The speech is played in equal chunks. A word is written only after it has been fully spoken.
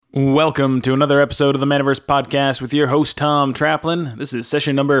Welcome to another episode of the Manaverse Podcast with your host, Tom Traplin. This is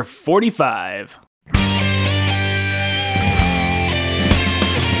session number 45.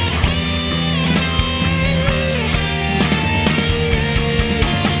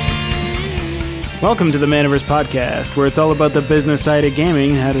 Welcome to the Manaverse Podcast, where it's all about the business side of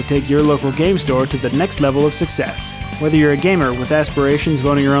gaming and how to take your local game store to the next level of success. Whether you're a gamer with aspirations of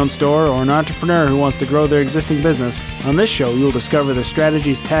owning your own store or an entrepreneur who wants to grow their existing business, on this show you'll discover the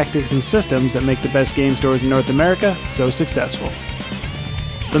strategies, tactics, and systems that make the best game stores in North America so successful.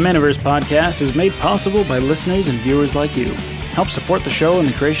 The Manaverse Podcast is made possible by listeners and viewers like you. Help support the show and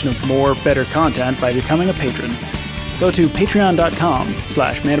the creation of more, better content by becoming a patron. Go to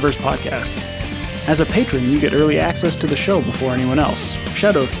patreon.com/manaversepodcast. As a patron, you get early access to the show before anyone else,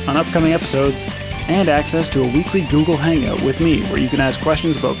 shoutouts on upcoming episodes, and access to a weekly Google Hangout with me where you can ask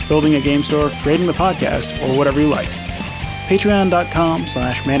questions about building a game store, creating the podcast, or whatever you like.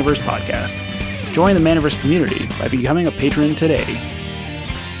 Patreon.com/manaversepodcast. Join the Manaverse community by becoming a patron today.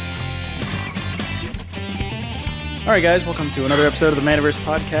 Alright guys, welcome to another episode of the Manaverse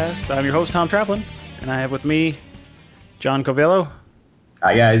Podcast. I'm your host, Tom Traplin, and I have with me John Covello.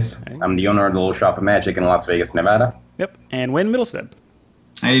 Hi guys, I'm the owner of the Little Shop of Magic in Las Vegas, Nevada. Yep, and Wayne Middlestead.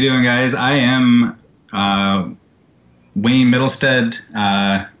 How you doing, guys? I am Wayne Middlestead,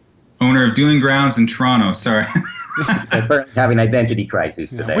 owner of Dueling Grounds in Toronto. Sorry. Having identity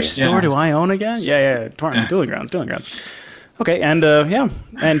crisis today. Which store do I own again? Dueling Grounds. Okay, and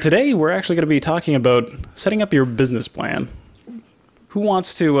and today we're actually going to be talking about setting up your business plan. Who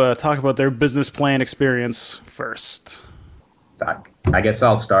wants to talk about their business plan experience first? I guess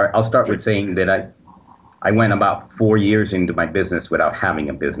I'll start. I'll start with saying that I went about 4 years into my business without having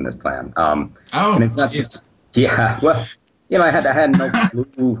a business plan. And it's not just, well, I had no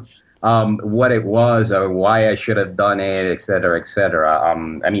clue what it was or why I should have done it, et cetera, et cetera.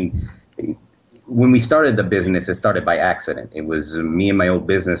 When we started the business, it started by accident. It was me and my old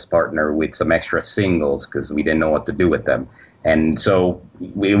business partner with some extra singles because we didn't know what to do with them. And so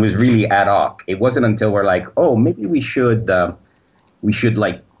it was really ad hoc. It wasn't until we're like, oh, maybe we should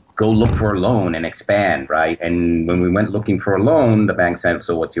like go look for a loan and expand, right? And when we went looking for a loan, the bank said,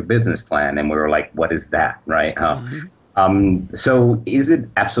 so what's your business plan? And we were like, what is that, right? So is it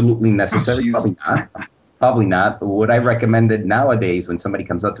absolutely necessary? Probably not. Would I recommend it nowadays when somebody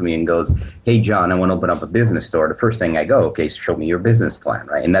comes up to me and goes, hey, John, I want to open up a business store? The first thing I go, okay, show me your business plan,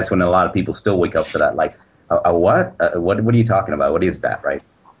 right? And that's when a lot of people still wake up to that, like, what? What are you talking about? What is that, right?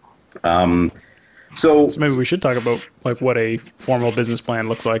 So maybe we should talk about like what a formal business plan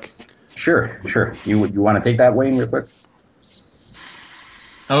looks like. Sure. You want to take that, Wayne, real quick?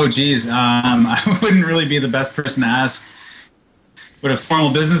 Oh, geez. I wouldn't really be the best person to ask what a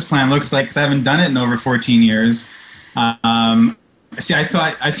formal business plan looks like because I haven't done it in over 14 years. See, I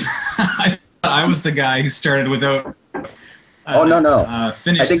thought I was the guy who started without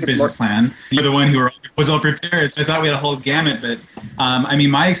finished business plan. You're the one who was all prepared, so I thought we had a whole gamut. But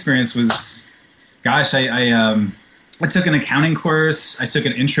my experience was, gosh, I took an accounting course, I took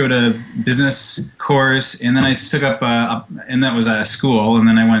an intro to business course, and then I took up and that was at a school, and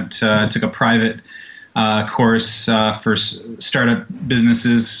then I went took a private course for startup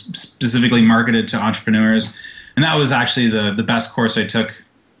businesses, specifically marketed to entrepreneurs, and that was actually the best course I took.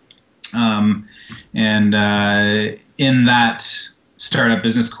 In that startup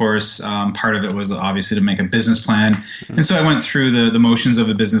business course, part of it was obviously to make a business plan, and so I went through the motions of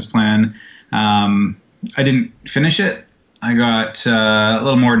a business plan. I didn't finish it. I got a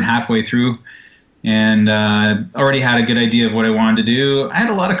little more than halfway through and already had a good idea of what I wanted to do. I had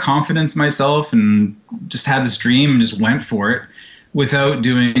a lot of confidence in myself and just had this dream and just went for it without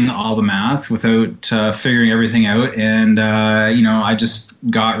doing all the math, without figuring everything out. And, I just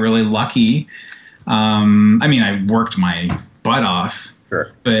got really lucky. I worked my butt off,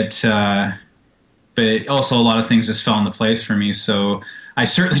 sure. but also a lot of things just fell into place for me. So I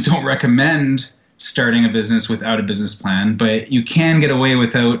certainly don't recommend starting a business without a business plan, but you can get away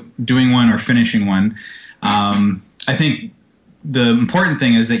without doing one or finishing one. I think the important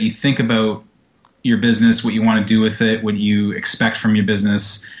thing is that you think about your business, what you want to do with it, what you expect from your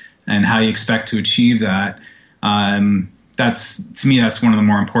business, and how you expect to achieve that. To me, that's one of the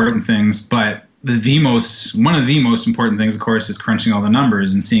more important things. But one of the most important things, of course, is crunching all the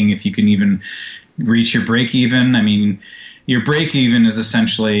numbers and seeing if you can even reach your break even. Your break even is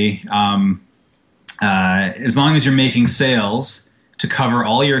essentially as long as you're making sales to cover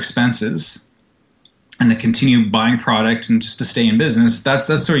all your expenses, and to continue buying product and just to stay in business, that's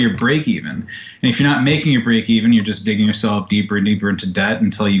sort of your break even. And if you're not making your break even, you're just digging yourself deeper and deeper into debt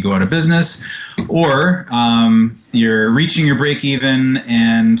until you go out of business, or you're reaching your break even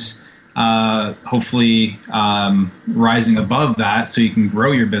and hopefully rising above that so you can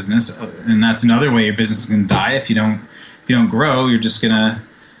grow your business. And that's another way your business is going to die. If you don't grow, you're just gonna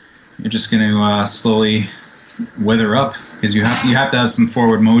slowly wither up, because you have to have some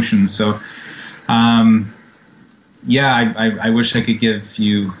forward motion. So I wish I could give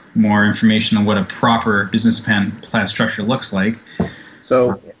you more information on what a proper business plan structure looks like.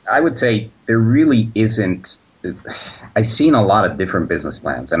 So I would say there really isn't. I've seen a lot of different business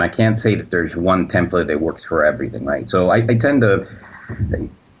plans, and I can't say that there's one template that works for everything, right? So I tend to.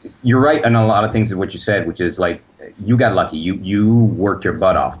 You're right on a lot of things of what you said, which is like, you got lucky. You worked your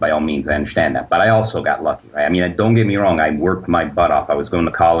butt off, by all means. I understand that. But I also got lucky, right? I mean, don't get me wrong. I worked my butt off. I was going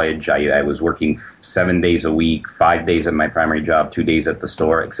to college. I was working 7 days a week, 5 days at my primary job, 2 days at the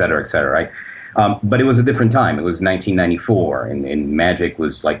store, et cetera, right? But it was a different time. It was 1994, and Magic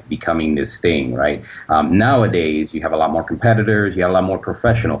was like becoming this thing, right? Nowadays, you have a lot more competitors. You have a lot more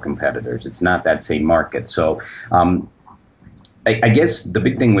professional competitors. It's not that same market. So I guess the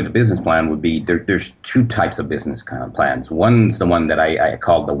big thing with the business plan would be there's two types of business kind of plans. One's the one that I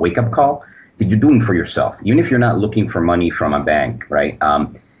call the wake-up call, that you're doing for yourself. Even if you're not looking for money from a bank, right?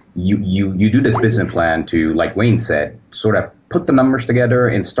 You do this business plan to, like Wayne said, sort of put the numbers together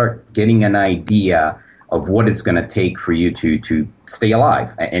and start getting an idea of what it's going to take for you to stay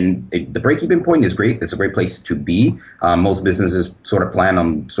alive. And the break-even point is great. It's a great place to be. Most businesses sort of plan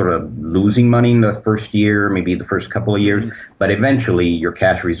on sort of losing money in the first year, maybe the first couple of years, but eventually your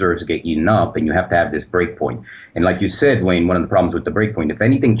cash reserves get eaten up, and you have to have this break point. And like you said, Wayne, one of the problems with the break point, if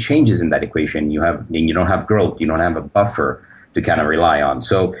anything changes in that equation, you don't have growth, you don't have a buffer to kind of rely on.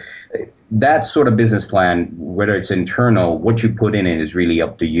 So that sort of business plan, whether it's internal, what you put in it is really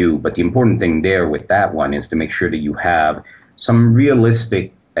up to you. But the important thing there with that one is to make sure that you have some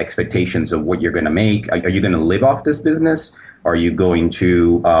realistic expectations of what you're going to make. Are you going to live off this business? Are you going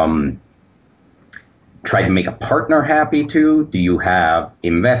to try to make a partner happy too? Do you have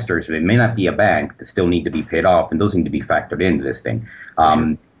investors? It may not be a bank that still need to be paid off, and those need to be factored into this thing.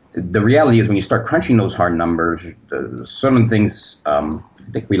 Sure. The reality is, when you start crunching those hard numbers, some of the things, I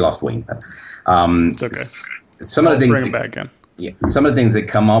think we lost Wayne. But, it's okay. Some of the things, bring him back in. Yeah, some of the things that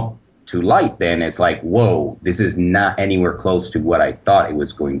come up to light then is like, whoa, this is not anywhere close to what I thought it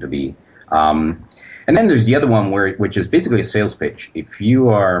was going to be. And then there's the other one which is basically a sales pitch. If you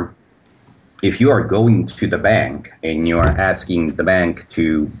are going to the bank and you're asking the bank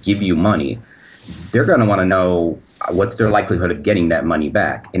to give you money, they're going to want to know what's their likelihood of getting that money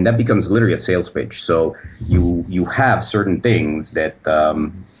back, and that becomes literally a sales pitch. So you have certain things that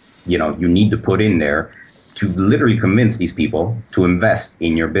you need to put in there to literally convince these people to invest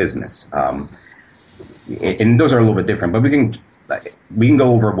in your business. And those are a little bit different, but we can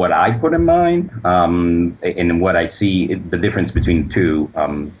go over what I put in mind and what I see the difference between the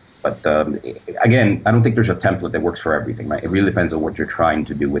two. But again, I don't think there's a template that works for everything, right? It really depends on what you're trying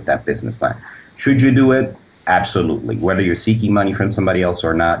to do with that business plan. Should you do it? Absolutely. Whether you're seeking money from somebody else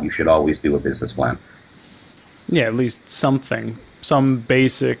or not, you should always do a business plan. Yeah, at least something. Some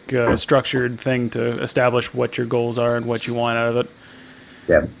basic structured thing to establish what your goals are and what you want out of it.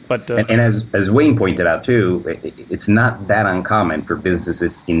 Yeah. But and as Wayne pointed out too, it's not that uncommon for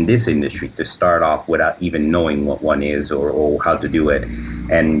businesses in this industry to start off without even knowing what one is or how to do it.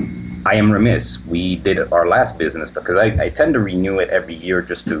 And I am remiss. We did our last business because I tend to renew it every year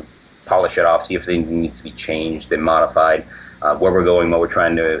just to polish it off, see if anything needs to be changed and modified, where we're going, what we're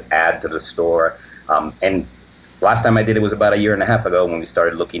trying to add to the store. And last time I did it was about 1.5 years ago when we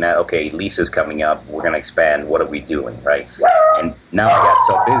started looking at, okay, leases coming up, we're going to expand, what are we doing, right? And now I got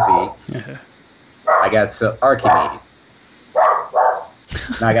so busy, Archimedes.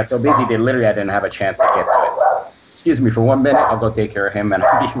 Now I got so busy that literally I didn't have a chance to get to it. Excuse me for 1 minute, I'll go take care of him and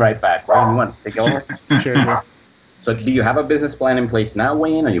I'll be right back. Wayne, you want to take over? Sure. So do you have a business plan in place now,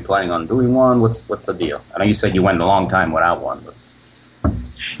 Wayne? Are you planning on doing one? What's the deal? I know you said you went a long time without one. But.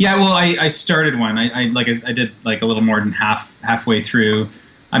 Yeah, well, I started one. I did like a little more than halfway through.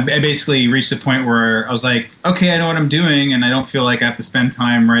 I basically reached a point where I was like, okay, I know what I'm doing, and I don't feel like I have to spend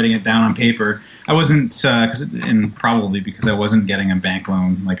time writing it down on paper. I wasn't, probably because I wasn't getting a bank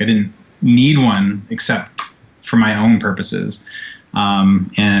loan. Like I didn't need one except for my own purposes,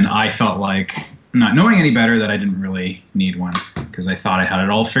 and I felt like, not knowing any better, that I didn't really need one because I thought I had it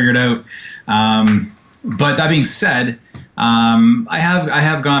all figured out. But that being said, I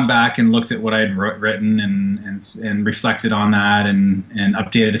have gone back and looked at what I'd written and reflected on that and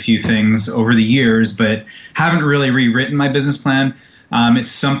updated a few things over the years, but haven't really rewritten my business plan.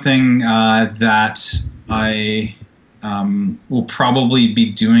 It's something that I will probably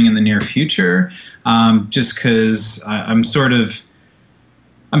be doing in the near future, just because I'm sort of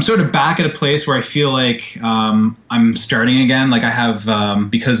back at a place where I feel like I'm starting again. Like I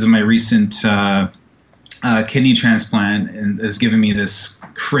have, because of my recent kidney transplant, and has given me this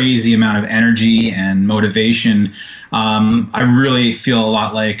crazy amount of energy and motivation. I really feel a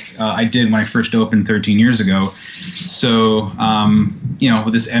lot like I did when I first opened 13 years ago. So,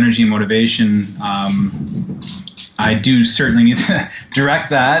 with this energy and motivation, I do certainly need to direct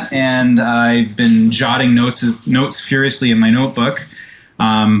that, and I've been jotting notes furiously in my notebook.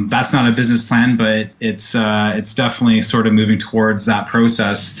 That's not a business plan, but it's definitely sort of moving towards that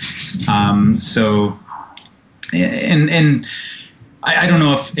process. And I don't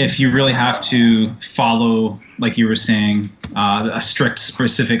know if you really have to follow, like you were saying, a strict,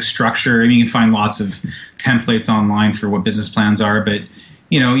 specific structure. I mean, you can find lots of templates online for what business plans are, but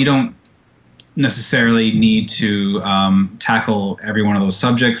you don't necessarily need to tackle every one of those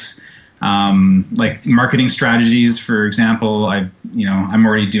subjects. Like marketing strategies, for example, I'm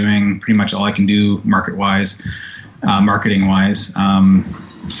already doing pretty much all I can do marketing-wise.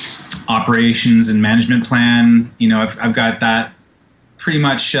 Operations and management plan, I've got that pretty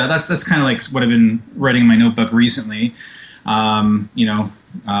much. That's kind of like what I've been writing in my notebook recently.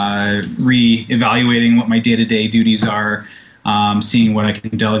 Re-evaluating what my day-to-day duties are, seeing what I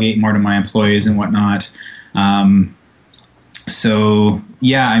can delegate more to my employees and whatnot. So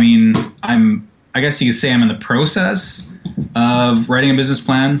yeah, I mean, I guess you could say I'm in the process of writing a business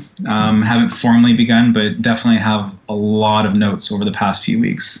plan. Haven't formally begun, but definitely have a lot of notes over the past few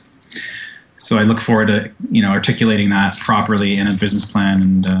weeks. So I look forward to articulating that properly in a business plan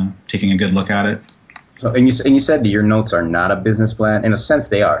and taking a good look at it. So and you said that your notes are not a business plan. In a sense,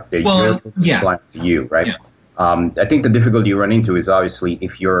 they are. They're your business plan to you, right? Yeah. I think the difficulty you run into is obviously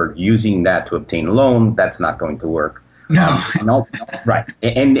if you're using that to obtain a loan, that's not going to work. No. Right.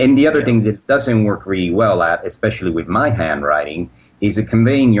 And the other thing that doesn't work really well at, especially with my handwriting, is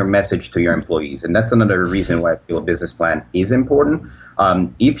conveying your message to your employees. And that's another reason why I feel a business plan is important.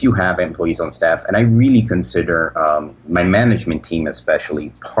 If you have employees on staff, and I really consider my management team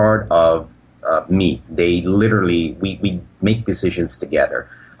especially part of me. They literally, we make decisions together.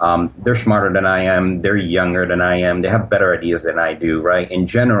 They're smarter than I am. They're younger than I am. They have better ideas than I do, right? In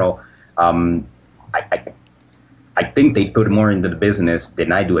general, I think they put more into the business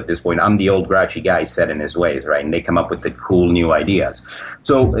than I do at this point. I'm the old grouchy guy set in his ways, right? And they come up with the cool new ideas.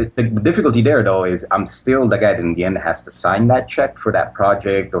 So the difficulty there, though, is I'm still the guy that in the end has to sign that check for that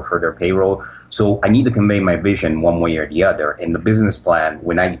project or for their payroll. So I need to convey my vision one way or the other. In the business plan,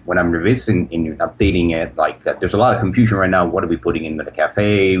 when I'm revising and updating it, there's a lot of confusion right now. What are we putting into the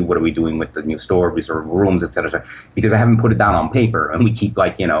cafe? What are we doing with the new store, reserve rooms, et cetera? Because I haven't put it down on paper. And we keep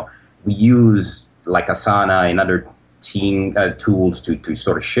we use like Asana and other team tools to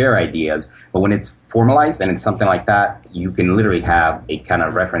sort of share ideas. But when it's formalized and it's something like that, you can literally have a kind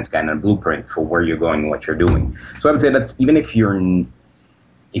of reference guide and a blueprint for where you're going and what you're doing. So I would say that's even if you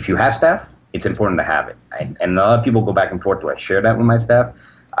have staff, it's important to have it. And a lot of people go back and forth. Do I share that with my staff?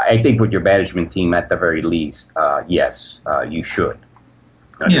 I think with your management team, at the very least, yes, you should.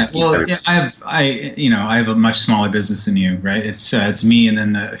 I have a much smaller business than you, right? It's me and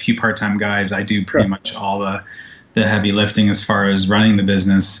then a few part-time guys. I do pretty much all the heavy lifting as far as running the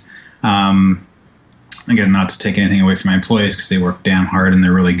business. Again, not to take anything away from my employees because they work damn hard and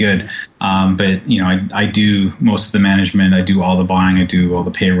they're really good. But I do most of the management. I do all the buying. I do all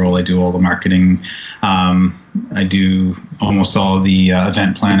the payroll. I do all the marketing. I do almost all of the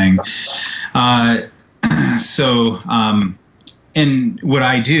event planning. And what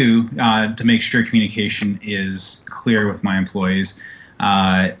I do to make sure communication is clear with my employees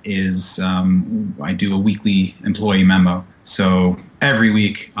is I do a weekly employee memo. So every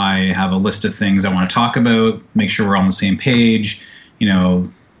week I have a list of things I want to talk about, make sure we're on the same page.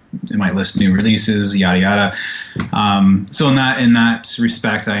 It might list new releases, yada yada. So in that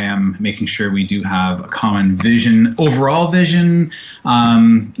respect, I am making sure we do have a common vision, overall vision.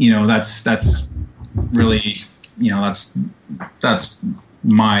 That's really that's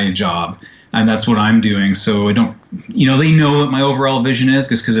my job. And that's what I'm doing. So I don't, they know what my overall vision is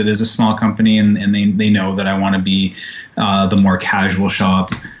just because it is a small company and they know that I want to be the more casual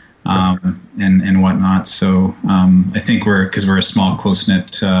shop and whatnot. So I think because we're a small,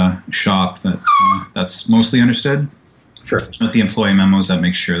 close-knit shop, that's mostly understood. Sure. With the employee memos, that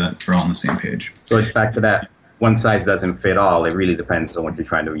makes sure that we're all on the same page. So it's back to that. one size doesn't fit all. It really depends on what you're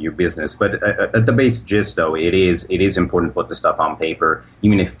trying to do with your business. But at the base gist, though, it is important to put the stuff on paper,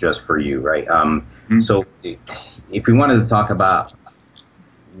 even if just for you, right? So if we wanted to talk about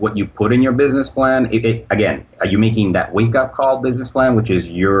what you put in your business plan, again, are you making that wake-up call business plan, which is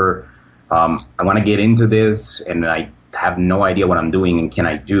I want to get into this, and I have no idea what I'm doing, and can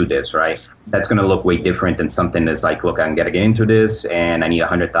I do this, right? That's going to look way different than something that's like, look, I'm going to get into this, and I need a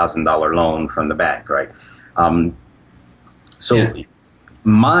 $100,000 loan from the bank, right?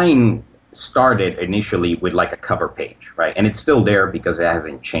 Mine started initially with like a cover page, right? And it's still there because it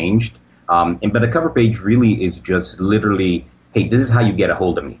hasn't changed. But a cover page really is just literally, hey, this is how you get a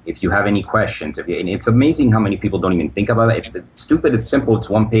hold of me. If you have any questions, and it's amazing how many people don't even think about it. It's stupid, it's simple, it's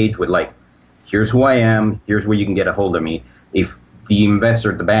one page with like, here's who I am, here's where you can get a hold of me. If the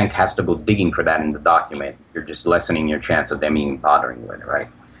investor at the bank has to go digging for that in the document, you're just lessening your chance of them even bothering with it, right?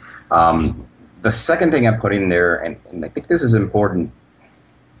 The second thing I put in there, and I think this is important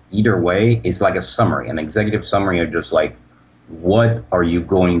either way, is like a summary, an executive summary of just like, what are you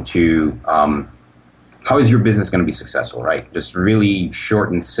going to, how is your business going to be successful, right? Just really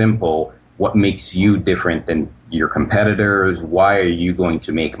short and simple. What makes you different than your competitors? Why are you going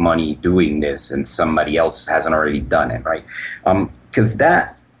to make money doing this and somebody else hasn't already done it, right? Because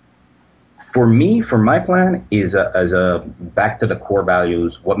that, for me, for my plan, is a back to the core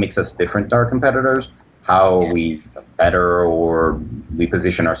values. What makes us different to our competitors? How we better or we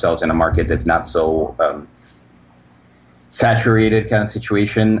position ourselves in a market that's not so saturated kind of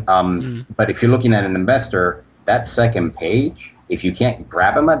situation. But if you're looking at an investor, that second page, if you can't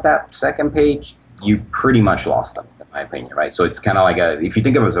grab them at that second page, you pretty much lost them, in my opinion, right? So it's kind of like if you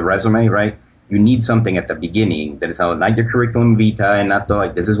think of it as a resume, right? You need something at the beginning that is not your curriculum vitae and not the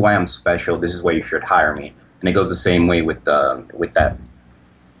like, this is why I'm special, this is why you should hire me. And it goes the same way with that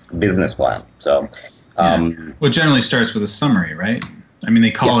business plan. So, well, it generally starts with a summary, right? I mean,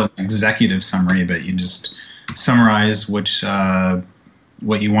 they call it an executive summary, but you just summarize what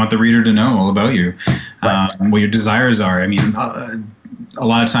you want the reader to know all about you, what your desires are. I mean, a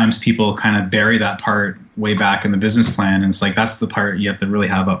lot of times people kind of bury that part way back in the business plan, and it's like that's the part you have to really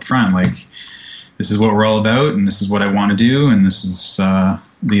have up front. Like, this is what we're all about, and this is what I want to do, and this is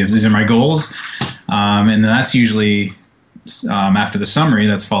these are my goals. And that's usually after the summary,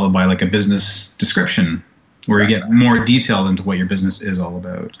 that's followed by like a business description, where you get more detailed into what your business is all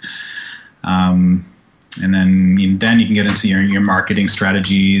about. And then you can get into your marketing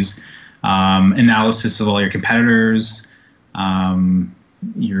strategies, analysis of all your competitors,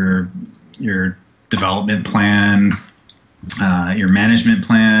 your development plan, your management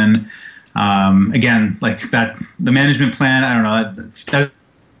plan. Again, like that, the management plan, I don't know, that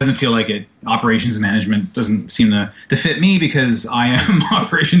doesn't feel like it. Operations and management doesn't seem to fit me because I am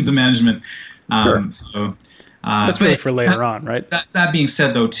operations and management. Sure. So. That's really for later on, right? That being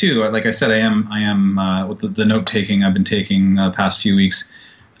said, though, too, like I said, I am with the note taking I've been taking the past few weeks.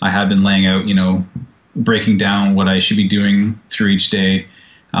 I have been laying out, breaking down what I should be doing through each day,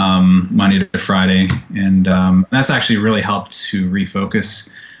 Monday to Friday, and that's actually really helped to refocus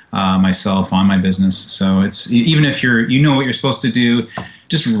myself on my business. So it's even if you know what you're supposed to do,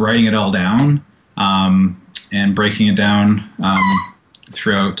 just writing it all down and breaking it down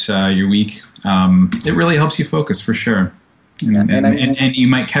throughout your week. It really helps you focus for sure. And you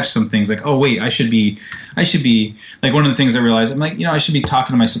might catch some things like, oh wait, I should be like, one of the things I realized, I'm like, I should be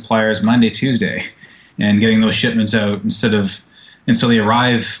talking to my suppliers Monday, Tuesday and getting those shipments out until they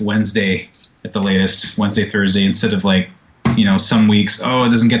arrive Wednesday at the latest, Wednesday, Thursday, instead of like, some weeks, it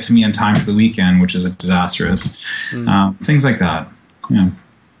doesn't get to me in time for the weekend, which is disastrous. Things like that.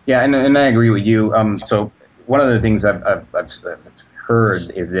 Yeah. And I agree with you. So one of the things I've heard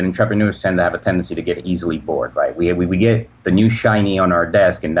is that entrepreneurs tend to have a tendency to get easily bored, right? We get the new shiny on our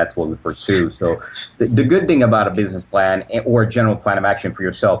desk, and that's what we pursue. So the good thing about a business plan or a general plan of action for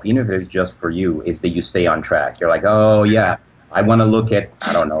yourself, even if it's just for you, is that you stay on track. You're like, oh yeah, I want to look at,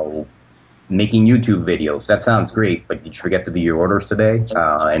 I don't know, making YouTube videos. That sounds great, but did you forget to do your orders today?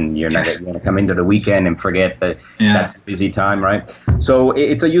 And you're going to come into the weekend and forget that that's a busy time, right? So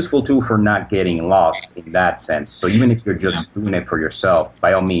it's a useful tool for not getting lost in that sense. So even if you're just doing it for yourself,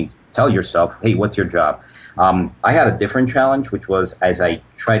 by all means, tell yourself, hey, what's your job? I had a different challenge, which was as I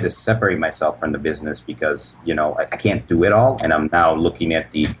tried to separate myself from the business because, I can't do it all. And I'm now looking at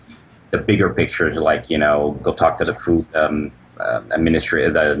the bigger pictures, like, go talk to the food administrator,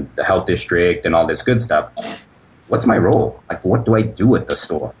 the health district, and all this good stuff. what's my role? Like, what do I do at the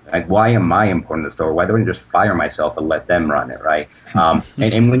store? Like, why am I important to the store? Why don't I just fire myself and let them run it, right?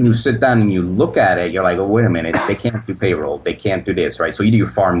 And when you sit down and you look at it, you're like, oh, wait a minute, they can't do payroll. They can't do this, right? So either you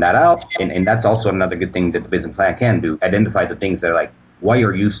farm that out, and that's also another good thing that the business plan can do, identify the things that are like, why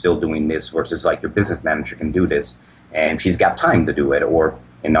are you still doing this versus like your business manager can do this, and she's got time to do it, or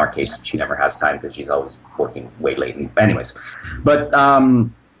in our case, she never has time because she's always working way late. Anyways, but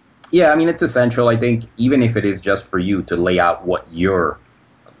yeah, I mean, it's essential. I think even if it is just for you to lay out what your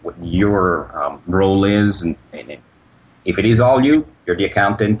role is, and if it is all you're the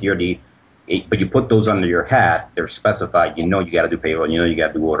accountant, but you put those under your hat. They're specified. You know, you got to do payroll. You know, you got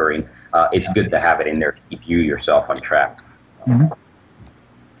to do ordering. It's good to have it in there to keep you yourself on track. Mm-hmm.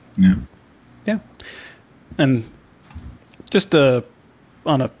 Yeah, and just on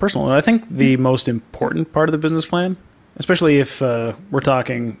a personal note, I think the most important part of the business plan, especially if we're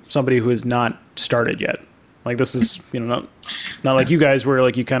talking somebody who has not started yet. Like this is, not like you guys where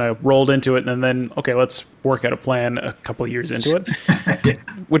like you kind of rolled into it and then, okay, let's work out a plan a couple of years into it,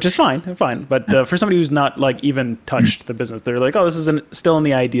 which is fine. But for somebody who's not like even touched the business, they're like, oh, this is still in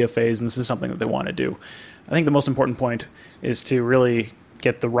the idea phase and this is something that they want to do. I think the most important point is to really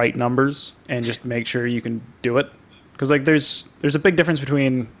get the right numbers and just make sure you can do it. Because like there's a big difference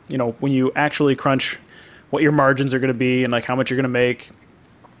between, when you actually crunch what your margins are going to be and like how much you're going to make.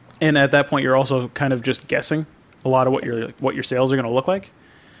 And at that point, you're also kind of just guessing a lot of what your sales are going to look like.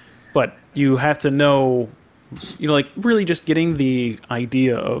 But you have to know, like really just getting the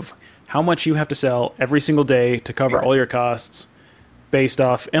idea of how much you have to sell every single day to cover all your costs based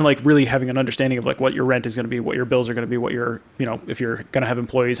off, and like really having an understanding of like what your rent is going to be, what your bills are going to be, what your, if you're going to have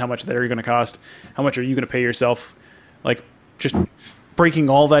employees, how much they're going to cost, how much are you going to pay yourself. Like just breaking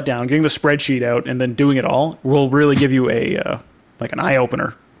all that down, getting the spreadsheet out, and then doing it all will really give you an eye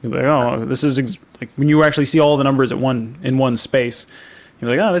opener. You'll be like, oh, this is like when you actually see all the numbers in one space. You're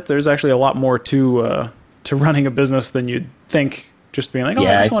like, oh, there's actually a lot more to running a business than you'd think. Just being like, oh,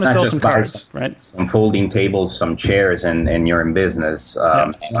 I just want to sell some cards, right? Some folding tables, some chairs, and you're in business.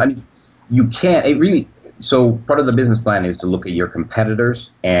 You can't. It really. So part of the business plan is to look at your competitors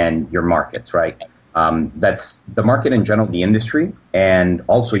and your markets, right? That's the market in general, the industry, and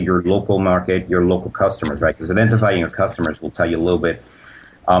also your local market, your local customers, right? Because identifying your customers will tell you a little bit.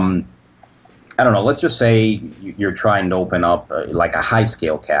 I don't know, let's just say you're trying to open up like a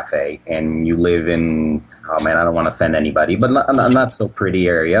high-scale cafe and you live in, I don't want to offend anybody, but a not so pretty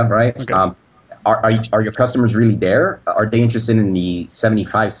area, right? Okay. Are your customers really there? Are they interested in the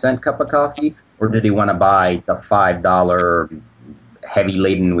 75-cent cup of coffee, or do they want to buy the $5 heavy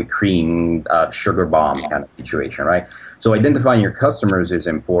laden with cream sugar bomb kind of situation, right? So identifying your customers is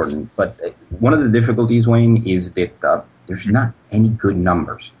important, but one of the difficulties, Wayne, is that there's not any good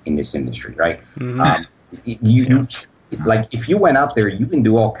numbers in this industry, right? Mm-hmm. Like if you went out there, you can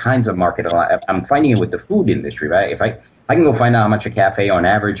do all kinds of marketing. I'm finding it with the food industry, right? If I can go find out how much a cafe on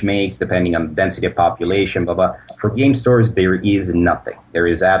average makes, depending on the density of population, blah, blah. For game stores, there is nothing. There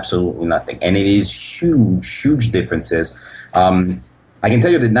is absolutely nothing. And it is huge differences. I can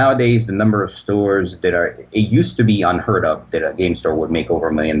tell you that nowadays, the number of stores it used to be unheard of that a game store would make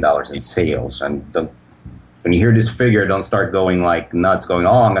over $1 million in sales. And when you hear this figure, don't start going like nuts, going,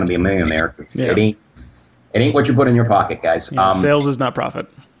 "Oh, I'm going to be a millionaire." Yeah. It ain't what you put in your pocket, guys. Yeah, sales is not profit,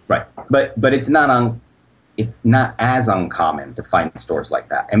 right? But it's not as uncommon to find stores like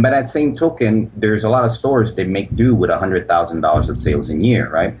that. And by that same token, there's a lot of stores that make do with $100,000 of sales a year,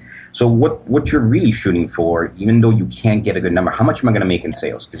 right? So what you're really shooting for, even though you can't get a good number, how much am I going to make in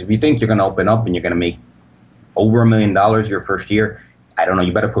sales? Because if you think you're going to open up and you're going to make over $1 million your first year, I don't know,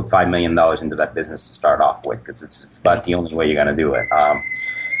 you better put $5 million into that business to start off with, because it's about the only way you're going to do it.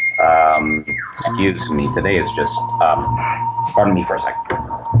 Excuse me, today is just, pardon me for a second.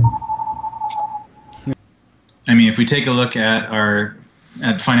 I mean, if we take a look at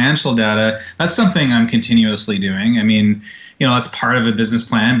financial data, that's something I'm continuously doing. I mean, that's part of a business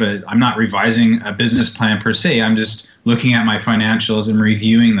plan, but I'm not revising a business plan per se. I'm just looking at my financials and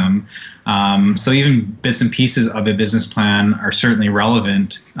reviewing them. So even bits and pieces of a business plan are certainly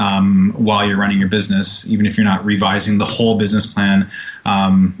relevant while you're running your business, even if you're not revising the whole business plan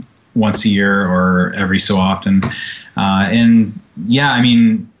once a year or every so often. And yeah, I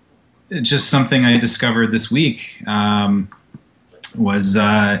mean, it's just something I discovered this week. I was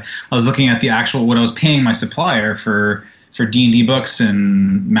looking at the actual what I was paying my supplier for D&D books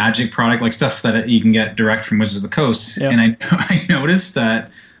and Magic product, like stuff that you can get direct from Wizards of the Coast. Yep. And I noticed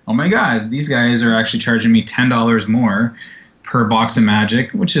that, oh my God, these guys are actually charging me $10 more per box of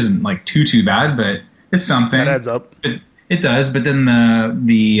Magic, which isn't like too bad, but it's something. That adds up. It does. But then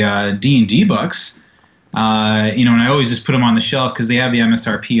the D&D books, And I always just put them on the shelf because they have the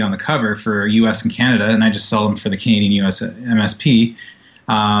MSRP on the cover for US and Canada, and I just sell them for the Canadian US MSP,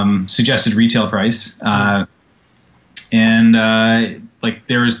 suggested retail price. Like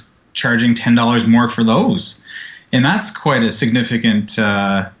they was charging $10 more for those. And that's quite a significant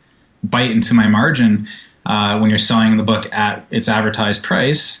bite into my margin when you're selling the book at its advertised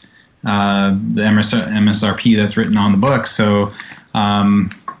price, the MSRP that's written on the book. So, that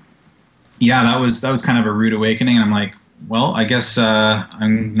was kind of a rude awakening. And I'm like, well, I guess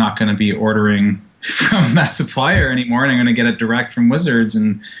I'm not going to be ordering from that supplier anymore, and I'm going to get it direct from Wizards.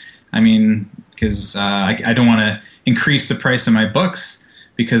 And I mean, because I don't want to increase the price of my books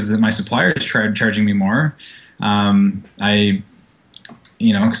because my suppliers tried charging me more. I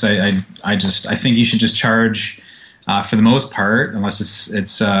think you should just charge for the most part, unless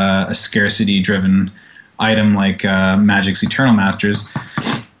it's a scarcity driven item like Magic's Eternal Masters.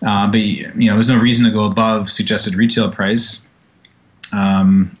 But there's no reason to go above suggested retail price,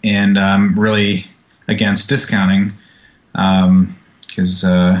 and I'm really against discounting because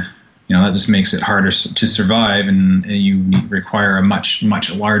that just makes it harder to survive, and you require a much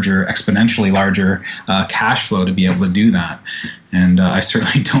larger, exponentially larger cash flow to be able to do that. And I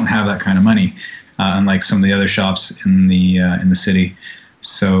certainly don't have that kind of money, unlike some of the other shops in the city.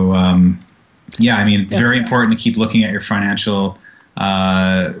 So very important to keep looking at your financial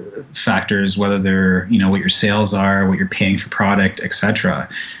factors, whether they're what your sales are, what you're paying for product, etc.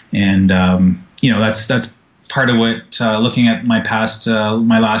 And that's part of what looking at my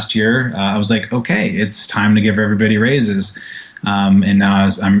my last year, I was like, okay, it's time to give everybody raises. And now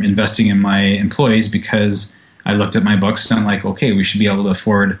I'm investing in my employees because I looked at my books and I'm like, okay, we should be able to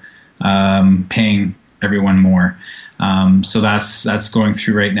afford paying everyone more. So that's going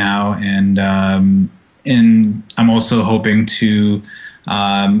through right now, and I'm also hoping to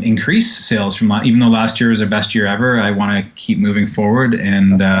increase sales from even though last year was our best year ever. I want to keep moving forward,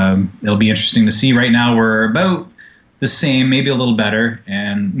 and it'll be interesting to see. Right now we're about the same, maybe a little better,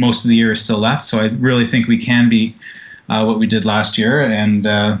 and most of the year is still left. So I really think we can beat what we did last year, and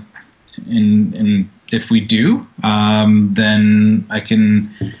if we do, then I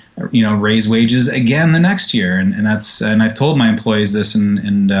can raise wages again the next year, and I've told my employees this,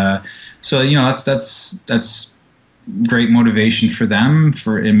 so that's great motivation for them.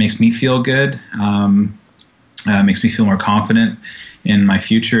 It makes me feel good. It makes me feel more confident in my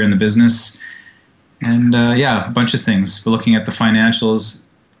future in the business, and a bunch of things. But looking at the financials,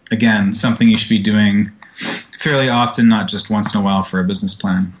 again, something you should be doing fairly often, not just once in a while for a business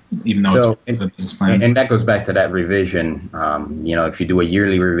plan, even though it's a business plan. And that goes back to that revision. If you do a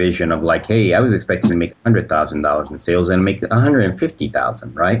yearly revision of like, hey, I was expecting to make $100,000 in sales and make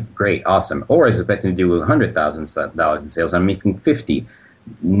 $150,000, right? Great, awesome. Or I was expecting to do $100,000 in sales, I'm making $50,000.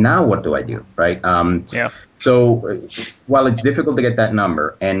 Now what do I do, right? So while it's difficult to get that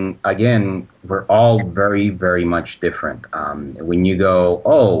number, and again, we're all very, very much different. When you go,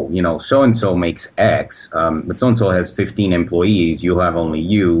 so-and-so makes X, but so-and-so has 15 employees, you'll have only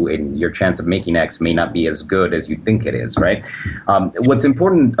you, and your chance of making X may not be as good as you think it is, right? What's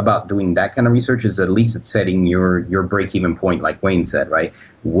important about doing that kind of research is at least it's setting your break-even point, like Wayne said, right?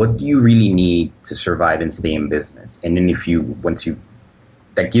 What do you really need to survive and stay in business? And then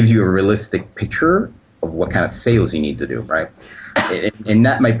that gives you a realistic picture of what kind of sales you need to do, right? And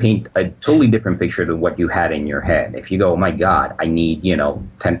that might paint a totally different picture than what you had in your head. If you go, oh my God, I need,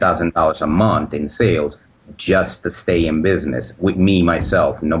 $10,000 a month in sales just to stay in business with me,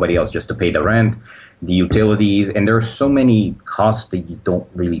 myself, nobody else, just to pay the rent, the utilities. And there are so many costs that you don't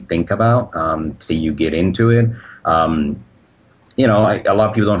really think about till you get into it. A lot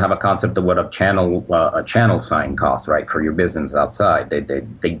of people don't have a concept of what a channel sign costs, right, for your business outside.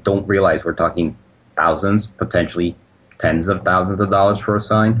 They don't realize we're talking thousands, potentially tens of thousands of dollars for a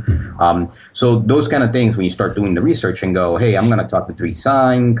sign. So those kind of things, when you start doing the research and go, hey, I'm going to talk to 3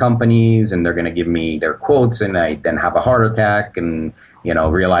 sign companies and they're going to give me their quotes, and I then have a heart attack and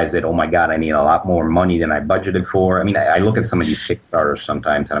realize that, oh my God, I need a lot more money than I budgeted for. I mean, I look at some of these Kickstarters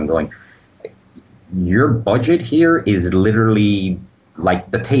sometimes and I'm going, your budget here is literally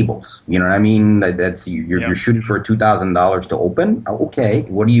like the tables. You know what I mean? You're shooting for $2,000 to open. Okay,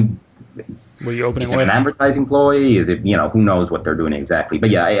 what are you opening with? Is it an advertising ploy? Is it who knows what they're doing exactly?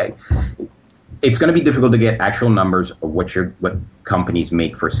 But it's going to be difficult to get actual numbers of what companies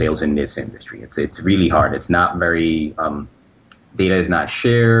make for sales in this industry. It's really hard. It's not very data is not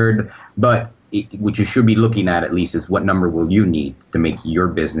shared. But what you should be looking at least is what number will you need to make your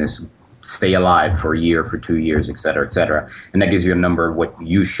business stay alive for a year, for 2 years, et cetera, et cetera. And that gives you a number of what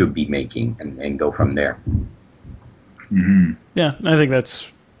you should be making and go from there. Mm-hmm. Yeah, I think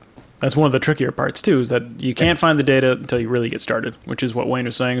that's That's one of the trickier parts too, is that you can't find the data until you really get started, which is what Wayne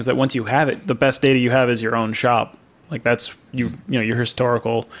was saying, is that once you have it, the best data you have is your own shop. Like that's your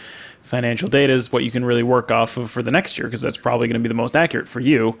historical financial data is what you can really work off of for the next year, because that's probably going to be the most accurate for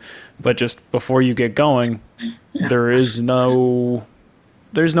you. But just before you get going, there's no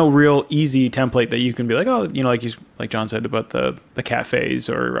real easy template that you can be like, oh, like John said about the cafes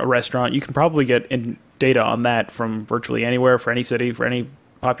or a restaurant. You can probably get data on that from virtually anywhere, for any city, for any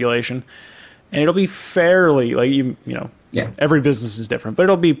population, and it'll be fairly every business is different, but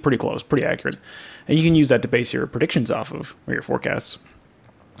it'll be pretty close, pretty accurate, and you can use that to base your predictions off of, or your forecasts.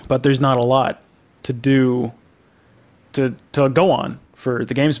 But there's not a lot to do to go on for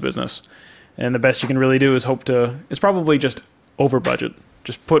the games business. And the best you can really do is it's probably just over budget.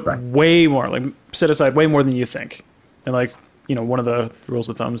 Just put way more, like set aside way more than you think. And one of the rules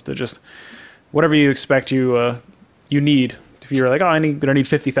of thumb is to just, whatever you expect you need. If you're like, oh, I'm going to need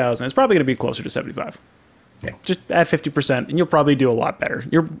 50,000, it's probably going to be closer to 75. Yeah. Just add 50% and you'll probably do a lot better.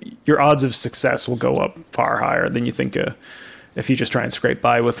 Your odds of success will go up far higher than you think if you just try and scrape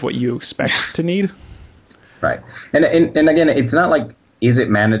by with what you expect to need. Right. And again, it's not like, is it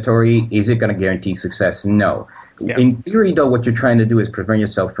mandatory? Is it going to guarantee success? No. Yeah. In theory, though, what you're trying to do is prevent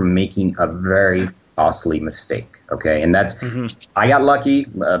yourself from making a very costly mistake. Okay. And that's, I got lucky.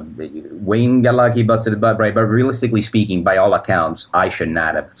 Wayne got lucky, busted his butt, right? But realistically speaking, by all accounts, I should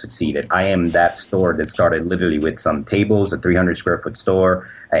not have succeeded. I am that store that started literally with some tables, a 300 square foot store,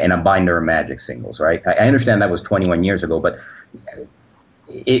 and a binder of Magic singles, right? I understand that was 21 years ago, but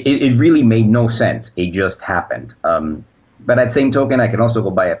it really made no sense. It just happened. But at the same token, I can also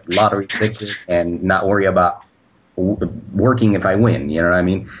go buy a lottery ticket and not worry about working if I win. You know what I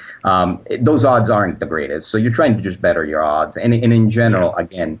mean? Those odds aren't the greatest. So you're trying to just better your odds. And in general,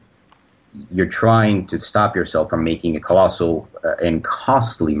 again, you're trying to stop yourself from making a colossal and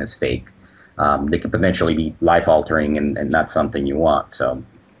costly mistake that could potentially be life-altering and not something you want.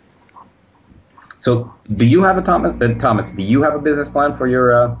 So do you have Thomas, do you have a business plan for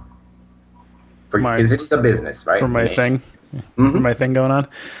your because it's a business, right? For my thing? For my thing going on?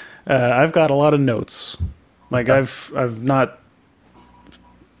 I've got a lot of notes. Like I've not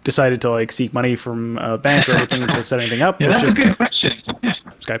decided to seek money from a bank or anything to set anything up. Yeah, it's that's just a good question.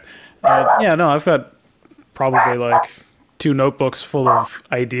 Skype. I've got probably 2 notebooks full of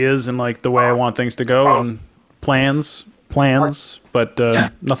ideas and the way I want things to go and plans, but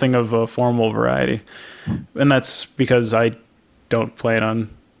nothing of a formal variety. And that's because I don't plan on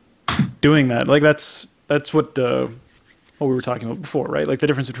doing that. That's what we were talking about before, right? Like the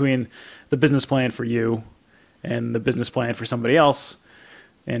difference between the business plan for you and the business plan for somebody else.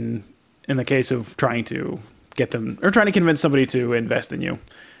 And in the case of trying to get them or trying to convince somebody to invest in you.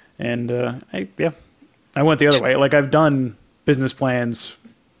 And I went the other way. I've done business plans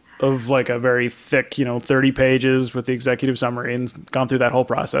of a very thick, 30 pages with the executive summary and gone through that whole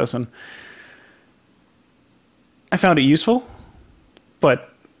process. And I found it useful,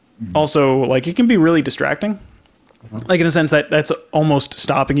 but also it can be really distracting. In the sense that that's almost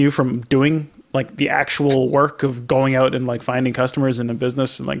stopping you from doing the actual work of going out and finding customers in a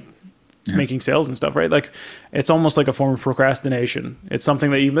business and making sales and stuff, right? It's almost like a form of procrastination. It's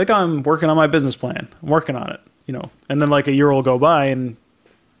something that you I'm working on my business plan. I'm working on it, and then a year will go by and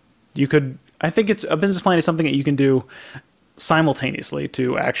I think a business plan is something that you can do simultaneously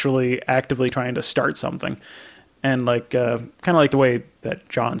to actually actively trying to start something. And kind of like the way that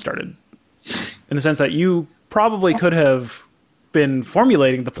John started, in the sense that you probably could have been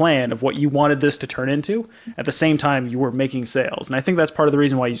formulating the plan of what you wanted this to turn into at the same time you were making sales. And I think that's part of the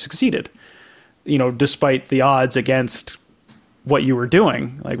reason why you succeeded, despite the odds against what you were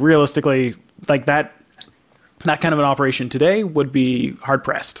doing. Realistically, that kind of an operation today would be hard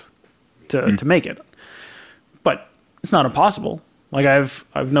pressed to make it. But it's not impossible. I've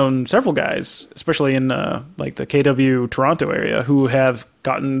known several guys, especially in the KW Toronto area, who have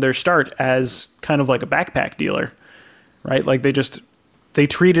gotten their start as kind of like a backpack dealer, right? They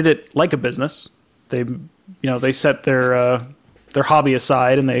treated it like a business. They set their hobby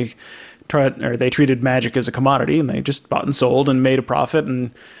aside and they treated Magic as a commodity, and they just bought and sold and made a profit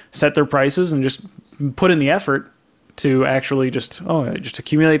and set their prices and just put in the effort to actually just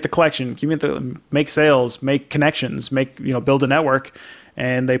accumulate the collection, make sales, make connections, build a network.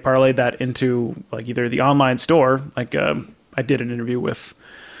 And they parlayed that into either the online store. I did an interview with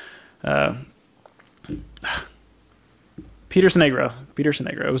Peter Senegra.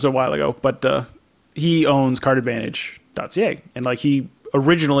 It was a while ago, but he owns cardadvantage.ca. And he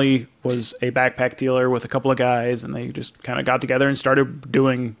originally was a backpack dealer with a couple of guys, and they just kind of got together and started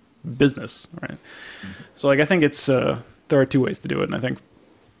doing business, right? So I think it's there are 2 ways to do it, and I think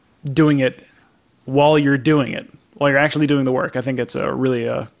doing it while you're doing it, while you're actually doing the work. I think it's a really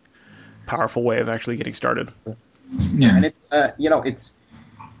powerful way of actually getting started. Yeah, and it's it's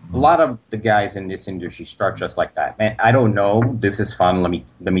a lot of the guys in this industry start just like that. Man, I don't know. This is fun. Let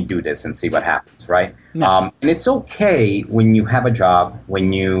me do this and see what happens, right? No. And it's okay when you have a job.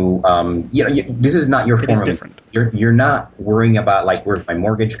 When this is not your formula. It is different. You're not worrying about like where's my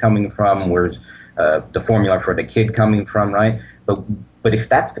mortgage coming from, where's the formula for the kid coming from, right? But if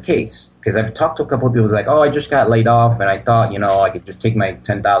that's the case, because I've talked to a couple of people who's like, oh, I just got laid off, and I thought I could just take my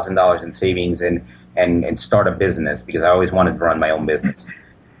 $10,000 in savings and start a business because I always wanted to run my own business.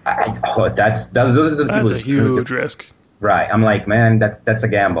 Those are the people. That's a huge risk. Right. I'm like, man, that's a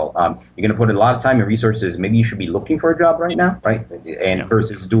gamble. You're going to put a lot of time and resources. Maybe you should be looking for a job right now, right? And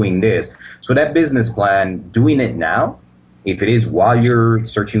versus doing this. So that business plan, doing it now, if it is while you're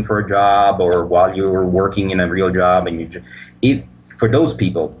searching for a job or while you're working in a real job, and for those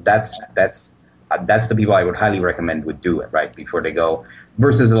people, that's the people I would highly recommend would do it right before they go.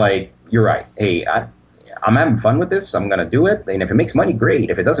 Versus like, you're right. Hey, I'm having fun with this. I'm going to do it. And if it makes money,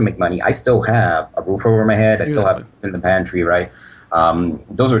 great. If it doesn't make money, I still have a roof over my head. I still have food in the pantry, right?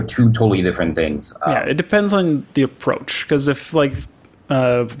 Those are two totally different things. It depends on the approach. Because if, like,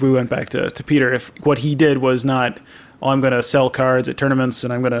 we went back to Peter, if what he did was not, I'm going to sell cards at tournaments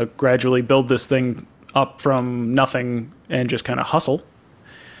and I'm going to gradually build this thing up from nothing and just kind of hustle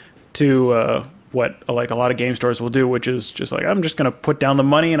to what like a lot of game stores will do, which is just like, I'm just going to put down the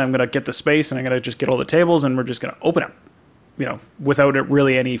money and I'm going to get the space and I'm going to just get all the tables and we're just going to open up, without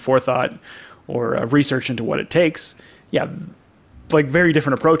really any forethought or research into what it takes. Yeah, like very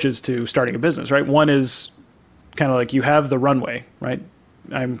different approaches to starting a business, right? One is kind of like you have the runway, right?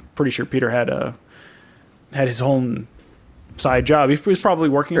 I'm pretty sure Peter had his own side job. He was probably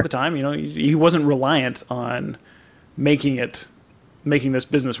working at the time. He wasn't reliant on making this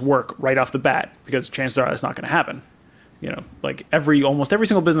business work right off the bat, because chances are it's not going to happen. Like almost every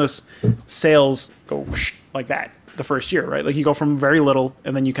single business, sales go like that the first year, right? Like you go from very little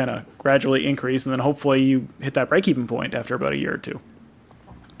and then you kind of gradually increase, and then hopefully you hit that break-even point after about a year or two.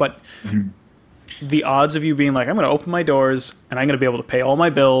 But the odds of you being like, I'm going to open my doors and I'm going to be able to pay all my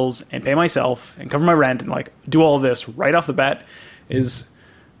bills and pay myself and cover my rent and like do all of this right off the bat is,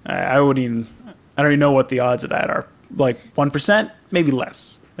 I don't even know what the odds of that are. Like 1%, maybe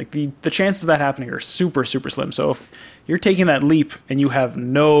less. Like the chances of that happening are super, super slim. So if you're taking that leap and you have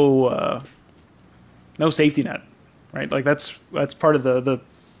no safety net, right? Like that's part of the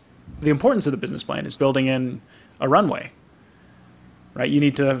importance of the business plan is building in a runway, right? You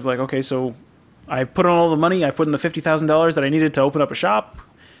need to have like, okay, so I put in all the money, I put in the $50,000 that I needed to open up a shop,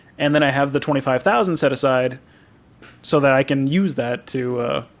 and then I have the $25,000 set aside so that I can use that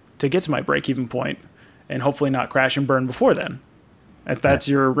to get to my break-even point and hopefully not crash and burn before then. That's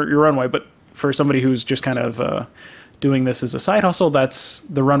your runway. But for somebody who's just kind of doing this as a side hustle, that's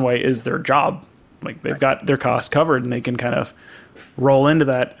the runway is their job. Like they've got their costs covered and they can kind of roll into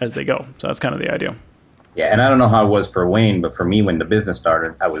that as they go. So that's kind of the idea. Yeah, and I don't know how it was for Wayne, but for me, when the business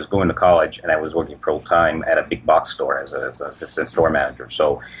started, I was going to college and I was working full-time at a big box store as an assistant store manager.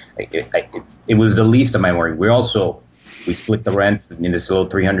 So it was the least of my worry. We split the rent in this little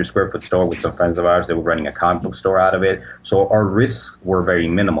 300 square foot store with some friends of ours. They were running a comic book store out of it. So our risks were very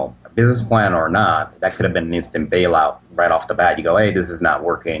minimal. A business plan or not, that could have been an instant bailout right off the bat. You go, hey, this is not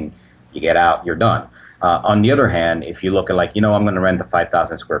working. You get out, you're done. On the other hand, if you look at like, I'm going to rent a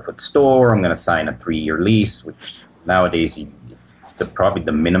 5,000 square foot store. I'm going to sign a 3-year lease, which nowadays it's probably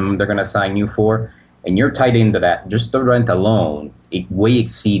the minimum they're going to sign you for. And you're tied into that. Just the rent alone, it way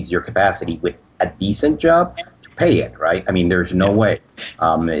exceeds your capacity with a decent job to pay it, right? I mean, there's no way.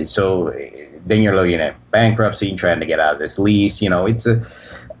 So then you're looking at bankruptcy, trying to get out of this lease. It's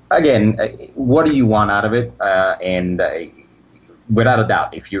again, what do you want out of it? Without a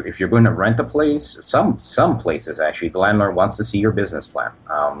doubt, if you're going to rent a place, some places actually, the landlord wants to see your business plan.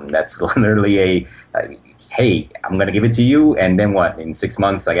 That's literally hey, I'm going to give it to you, and then what? In 6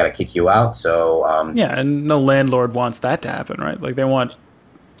 months, I got to kick you out. So and no landlord wants that to happen, right? Like they want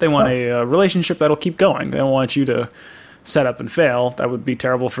a relationship that'll keep going. They don't want you to set up and fail. That would be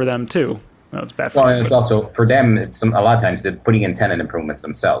terrible for them too. No, it's bad for them. And it's also for them. It's a lot of times they're putting in tenant improvements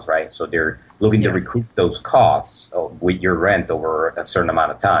themselves, right? So they're looking to recoup those costs with your rent over a certain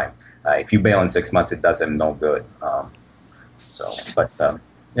amount of time. If you bail in 6 months, it does them no good. But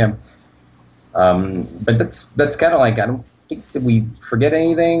that's kind of like, I don't think, did we forget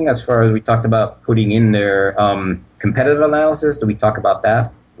anything as far as we talked about putting in their competitive analysis? Did we talk about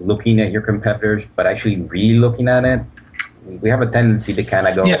that? Looking at your competitors, but actually really looking at it. We have a tendency to kind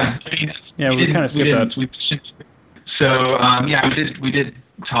of go. Yeah, we kind of skipped that. So we did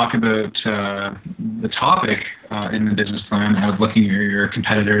talk about the topic in the business plan. I was looking at your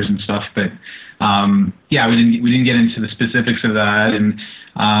competitors and stuff, but we didn't get into the specifics of that. And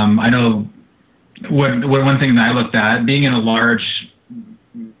I know one thing that I looked at, being in a large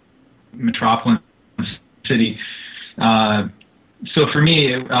metropolitan city. So for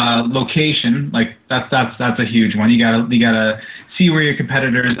me, location, like that's a huge one. You gotta see where your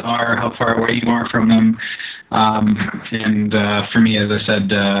competitors are, how far away you are from them. And for me, as I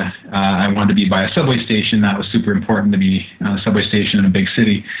said, I wanted to be by a subway station. That was super important to be a subway station in a big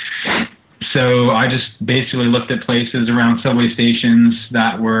city. So I just basically looked at places around subway stations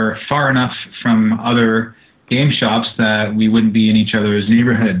that were far enough from other game shops that we wouldn't be in each other's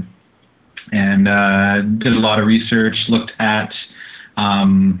neighborhood. And did a lot of research, looked at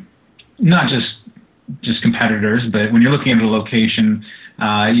not just competitors, but when you're looking at a location,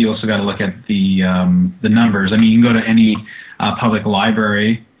 you also got to look at the numbers. I mean, you can go to any public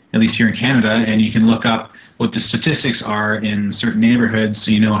library, at least here in Canada, and you can look up what the statistics are in certain neighborhoods, so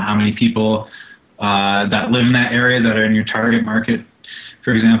you know how many people that live in that area that are in your target market,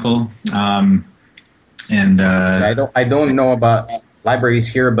 for example. I don't know about libraries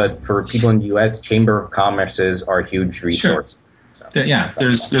here, but for people in the U.S., Chamber of Commerces are a huge resource. Sure. So,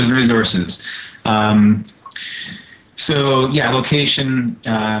 there's resources. Location,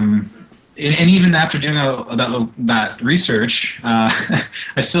 and even after doing that research,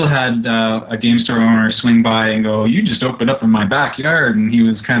 I still had a game store owner swing by and go, "You just opened up in my backyard," and he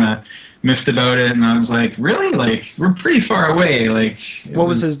was kind of miffed about it, and I was like, "Really? Like, we're pretty far away." Like, what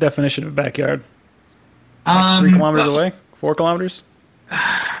was his definition of backyard? Like 3 kilometers away? 4 kilometers?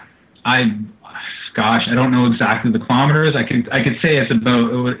 I don't know exactly the kilometers. I could say it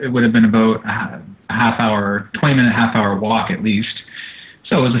would have been about a half hour, 20-minute, half-hour walk at least.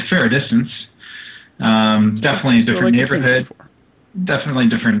 So it was a fair distance. Definitely a different neighborhood. Definitely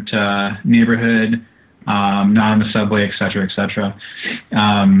different neighborhood. Not on the subway, et cetera, et cetera.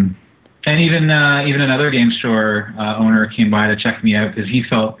 And even another game store owner came by to check me out because he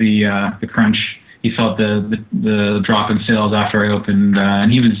felt the crunch. He felt the drop in sales after I opened,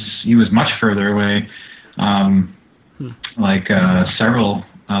 and he was much further away, like several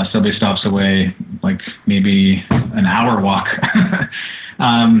subway stops away, like maybe an hour walk.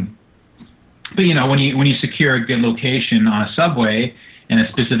 But you know, when you secure a good location on a subway in a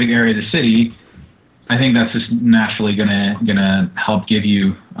specific area of the city, I think that's just naturally gonna help give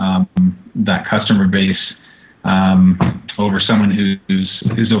you that customer base. Over someone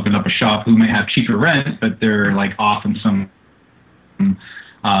who's opened up a shop who may have cheaper rent, but they're like off in some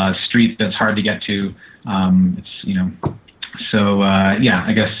street that's hard to get to. I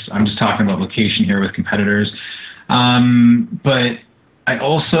guess I'm just talking about location here with competitors. But I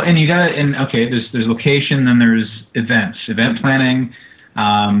also, there's location, then there's event planning.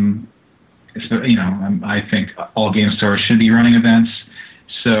 I think all game stores should be running events.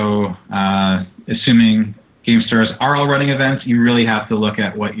 So, assuming game stores are all running events, you really have to look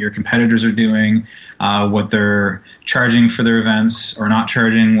at what your competitors are doing, what they're charging for their events or not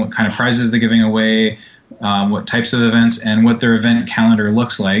charging, what kind of prizes they're giving away, what types of events, and what their event calendar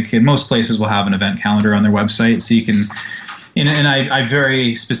looks like. And most places will have an event calendar on their website, so you can. And I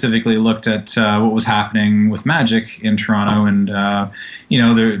very specifically looked at what was happening with Magic in Toronto, and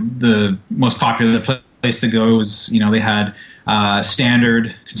the most popular place to go was they had.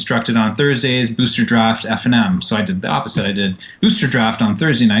 Standard constructed on Thursdays, Booster Draft, F&M. So I did the opposite. I did Booster Draft on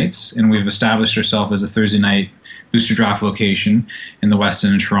Thursday nights, and we've established ourselves as a Thursday night Booster Draft location in the West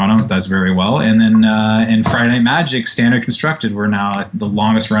End in Toronto. It does very well. And then in Friday Night Magic, Standard constructed. We're now the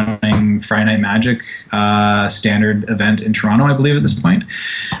longest running Friday Night Magic standard event in Toronto, I believe, at this point.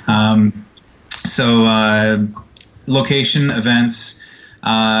 Location, events.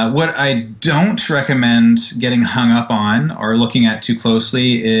 What I don't recommend getting hung up on or looking at too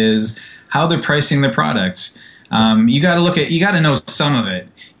closely is how they're pricing their product. You got to know some of it.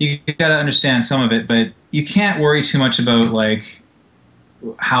 You got to understand some of it, but you can't worry too much about like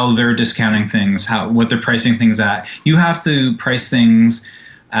how they're discounting things, what they're pricing things at. You have to price things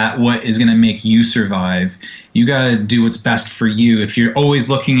at what is going to make you survive. You got to do what's best for you. If you're always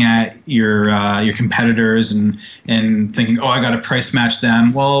looking at your competitors and thinking, oh, I got to price match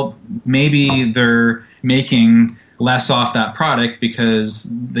them, well, maybe they're making less off that product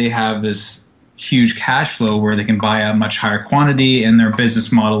because they have this huge cash flow where they can buy a much higher quantity, and their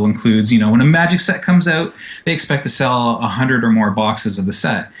business model includes, when a Magic set comes out, they expect to sell 100 or more boxes of the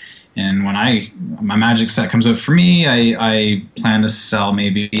set. And when my Magic set comes out for me, I plan to sell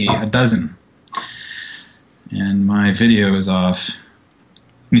maybe a dozen. And my video is off.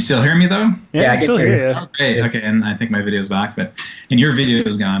 you still hear me though? Yeah, I can still hear you. Okay, and I think my video's back, and your video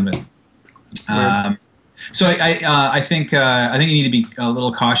is gone. But so I think you need to be a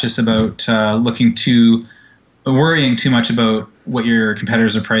little cautious about worrying too much about what your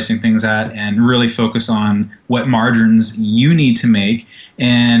competitors are pricing things at, and really focus on what margins you need to make,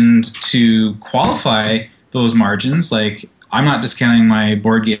 and to qualify those margins. Like, I'm not discounting my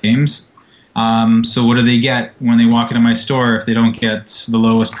board games. So what do they get when they walk into my store if they don't get the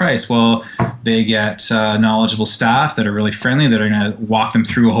lowest price? Well, they get knowledgeable staff that are really friendly, that are going to walk them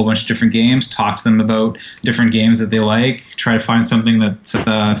through a whole bunch of different games, talk to them about different games that they like, try to find something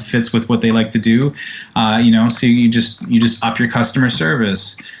that fits with what they like to do. So you just up your customer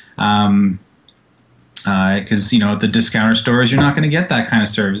service. Because at the discounter stores, you're not going to get that kind of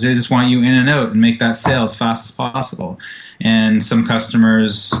service. They just want you in and out and make that sale as fast as possible. And some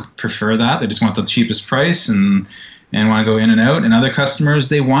customers prefer that; they just want the cheapest price and want to go in and out. And other customers,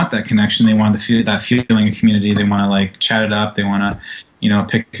 they want that connection. They want that feeling of community. They want to chat it up. They want to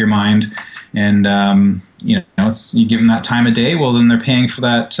pick your mind. And you give them that time of day. Well, then they're paying for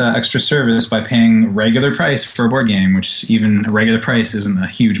that extra service by paying regular price for a board game, which even a regular price isn't a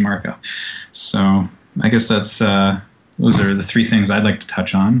huge markup. So I guess those are the three things I'd like to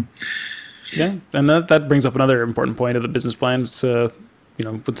touch on. Yeah, and that brings up another important point of the business plan. It's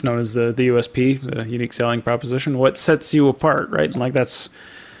what's known as the USP, the unique selling proposition. What sets you apart, right? And that's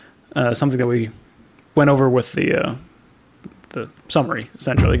something that we went over with the summary.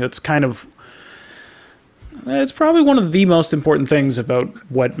 Essentially, it's probably one of the most important things about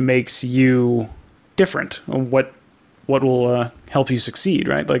what makes you different, and what will help you succeed,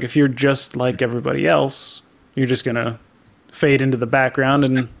 right? Like, if you're just like everybody else, you're just gonna fade into the background,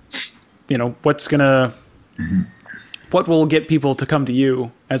 and what will get people to come to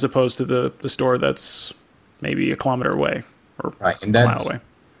you as opposed to the store that's maybe a kilometer away or right, and a mile away.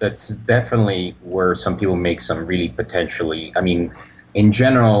 That's definitely where some people make some really potentially, in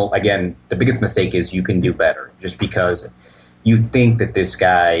general, again, the biggest mistake is you can do better, just because you think that this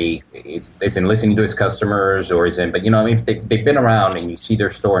guy isn't listening to his customers or isn't, but if they've been around and you see their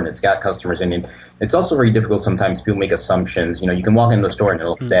store and it's got customers in it, it's also very difficult sometimes. People make assumptions. You can walk into the store and it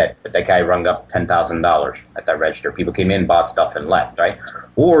looks dead, but that guy rung up $10,000 at that register. People came in, bought stuff, and left, right?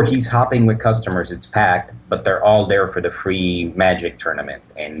 Or he's hopping with customers, it's packed, but they're all there for the free Magic tournament,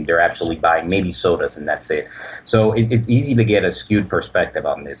 and they're actually buying maybe sodas, and that's it. So it's easy to get a skewed perspective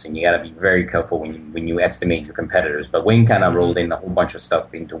on this, and you got to be very careful when you estimate your competitors. But Wayne kind of rolled in a whole bunch of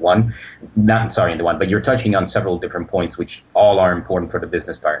stuff into one, but you're touching on several different points, which all are important for the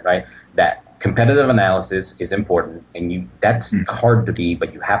business part, right? That competitive analysis is important, and that's hard to be,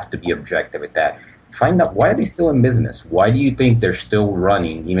 but you have to be objective at that. Find out, why are they still in business? Why do you think they're still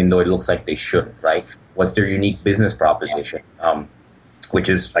running, even though it looks like they shouldn't, right? What's their unique business proposition? Which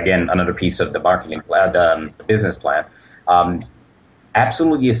is, again, another piece of the marketing plan, the business plan.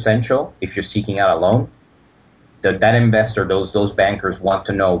 Absolutely essential if you're seeking out a loan. That investor, those bankers want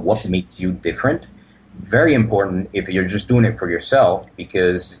to know what makes you different. Very important if you're just doing it for yourself,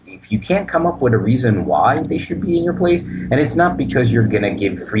 because if you can't come up with a reason why they should be in your place, and it's not because you're going to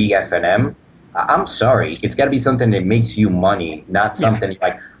give free F&M, I'm sorry, it's got to be something that makes you money, not something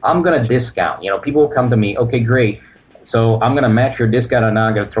like, I'm going to discount. People will come to me, okay, great, so I'm going to match your discount, and now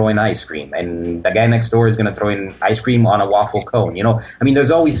I'm going to throw in ice cream, and the guy next door is going to throw in ice cream on a waffle cone.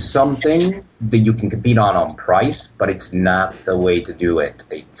 There's always something that you can compete on price, but it's not the way to do it.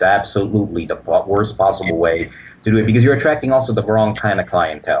 It's absolutely the worst possible way to do it, because you're attracting also the wrong kind of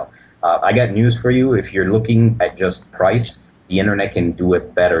clientele. I got news for you. If you're looking at just price, the internet can do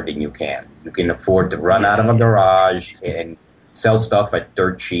it better than you can. You can afford to run out of a garage and sell stuff at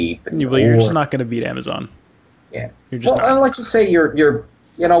dirt cheap. You're just not going to beat Amazon. Yeah. Let's just say you're.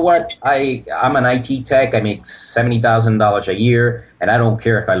 You know what? I'm an IT tech. I make $70,000 a year, and I don't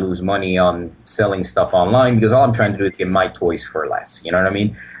care if I lose money on selling stuff online, because all I'm trying to do is get my toys for less. You know what I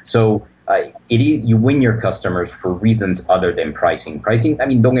mean? So you win your customers for reasons other than pricing. Pricing.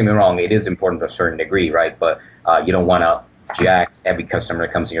 Don't get me wrong. It is important to a certain degree, right? But you don't want to jack every customer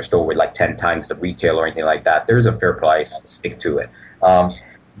that comes in your store with 10 times the retail or anything like that. There's a fair price. Stick to it.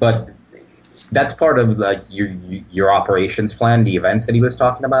 But that's part of your operations plan, the events that he was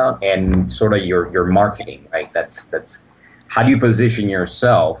talking about, and sort of your marketing, right? That's how do you position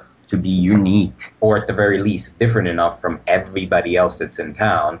yourself to be unique, or at the very least different enough from everybody else that's in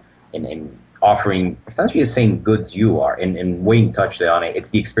town, and offering essentially the same goods you are. And Wayne touched on it.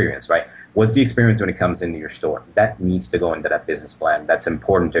 It's the experience, right? What's the experience when it comes into your store? That needs to go into that business plan. That's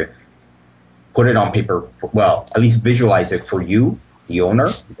important to put it on paper. At least visualize it for you, the owner,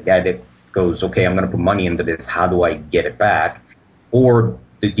 the guy that goes, okay, I'm going to put money into this. How do I get it back? Or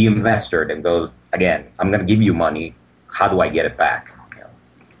the investor that goes, again, I'm going to give you money. How do I get it back?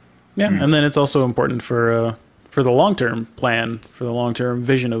 Yeah, and then it's also important for the long-term plan, for the long-term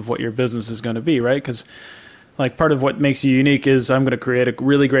vision of what your business is going to be, right? Because like part of what makes you unique is I'm going to create a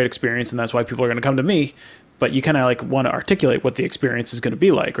really great experience, and that's why people are going to come to me. But you kind of like want to articulate what the experience is going to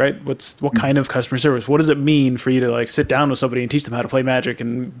be like, right? What kind of customer service? What does it mean for you to like sit down with somebody and teach them how to play Magic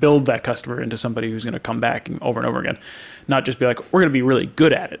and build that customer into somebody who's going to come back over and over again, not just be like, we're going to be really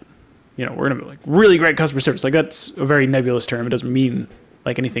good at it. We're going to be like really great customer service. Like that's a very nebulous term. It doesn't mean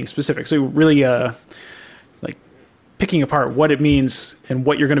like anything specific. So really like picking apart what it means and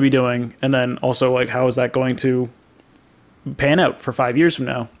what you're going to be doing, and then also like how is that going to pan out for 5 years from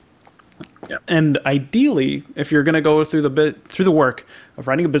now. Yeah. And ideally, if you're going to go through the work of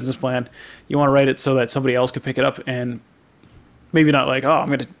writing a business plan, you want to write it so that somebody else can pick it up and maybe not like, you don't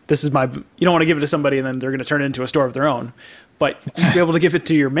want to give it to somebody and then they're going to turn it into a store of their own, but you'd be able to give it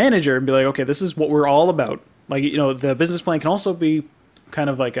to your manager and be like, okay, this is what we're all about. Like, the business plan can also be kind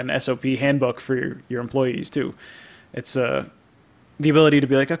of like an SOP handbook for your employees too. It's the ability to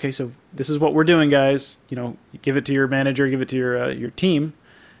be like, okay, so this is what we're doing, guys. Give it to your manager, give it to your team,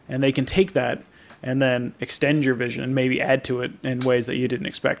 and they can take that and then extend your vision and maybe add to it in ways that you didn't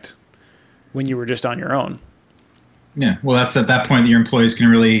expect when you were just on your own. Yeah, well, that's at that point that your employees can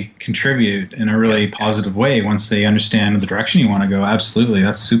really contribute in a really positive way once they understand the direction you want to go. Absolutely,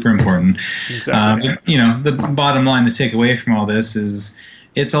 that's super important. Exactly. The bottom line to take away from all this is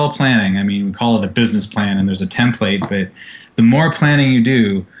it's all planning. I mean, we call it a business plan, and there's a template, but the more planning you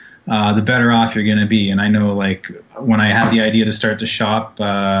do, the better off you're going to be. And I know, like, when I had the idea to start the shop,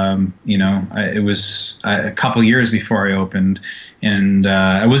 it was a couple years before I opened, and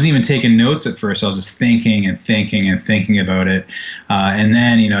I wasn't even taking notes at first. I was just thinking and thinking and thinking about it. And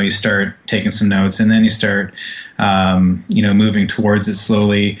then, you start taking some notes, and then you start, moving towards it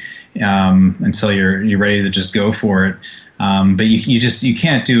slowly until you're ready to just go for it. But you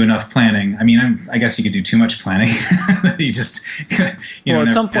can't do enough planning. I mean, I guess you could do too much planning. You just,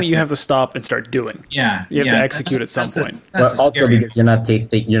 at some point you have to stop and start doing. Yeah, you have to execute at some point. Also because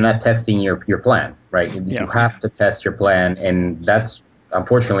you're not testing your plan, right? You have to test your plan, and that's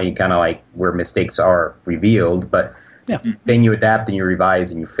unfortunately kind of like where mistakes are revealed. But then you adapt and you revise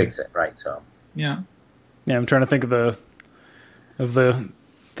and you fix it, right? So yeah. I'm trying to think of the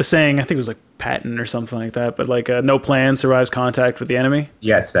saying. I think it was like Patton or something like that, but like no plan survives contact with the enemy.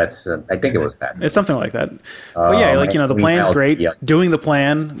 Yes, that's I think it was Patton. It's something like that. But the plan's great. Yeah. Doing the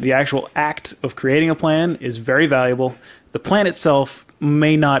plan, the actual act of creating a plan is very valuable. The plan itself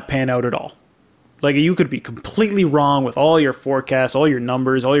may not pan out at all. Like, you could be completely wrong with all your forecasts, all your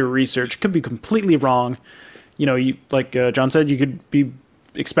numbers, all your research. It could be completely wrong. Like John said, you could be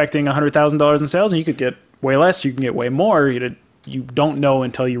expecting $100,000 in sales and you could get way less. You can get way more. You don't know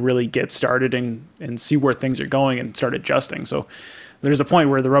until you really get started and see where things are going and start adjusting. So there's a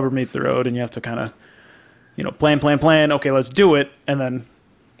point where the rubber meets the road and you have to kind of, plan. Okay, let's do it. And then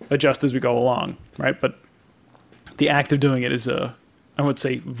adjust as we go along. Right. But the act of doing it is, I would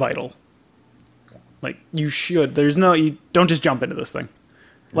say, vital. Like, you don't just jump into this thing.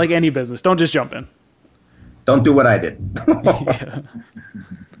 Like any business, don't just jump in. Don't do what I did.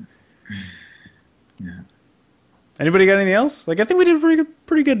 Yeah. Anybody got anything else? Like, I think we did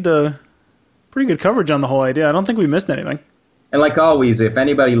pretty good coverage on the whole idea. I don't think we missed anything. And like always, if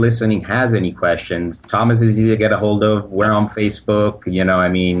anybody listening has any questions, Thomas is easy to get a hold of. We're on Facebook.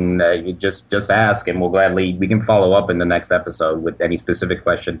 You just ask, and we can follow up in the next episode with any specific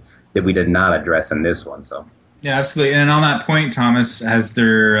question that we did not address in this one. So. Yeah, absolutely. And on that point, Thomas, has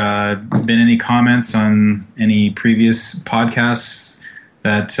there been any comments on any previous podcasts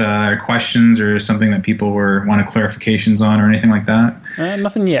that are questions or something that people want clarifications on or anything like that?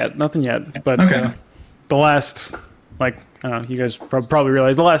 Nothing yet. But okay. The last, I don't know, you guys probably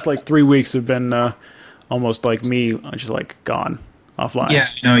realize the last 3 weeks have been almost like me just gone offline.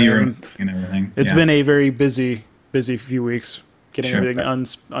 Yeah, you're and everything. It's been a very busy few weeks. Getting everything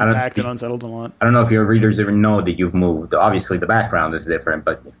unpacked and unsettled a lot. I don't know if your readers even know that you've moved. Obviously, the background is different,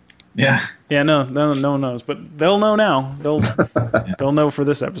 but yeah, no one knows, but they'll know now. They'll know for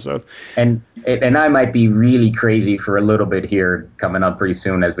this episode. And I might be really crazy for a little bit here coming up pretty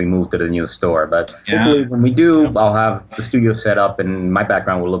soon as we move to the new store. But hopefully, when we do, I'll have the studio set up, and my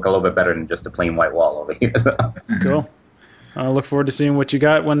background will look a little bit better than just a plain white wall over here. Cool. I look forward to seeing what you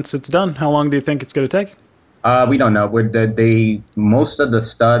got once it's done. How long do you think it's going to take? We don't know. Most of the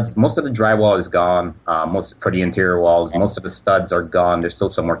studs, most of the drywall is gone. Most for the interior walls, most of the studs are gone. There's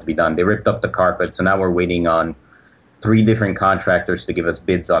still some work to be done. They ripped up the carpet, so now we're waiting on 3 different contractors to give us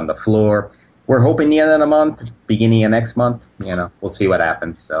bids on the floor. we're hoping the end of the month, beginning of next month. We'll see what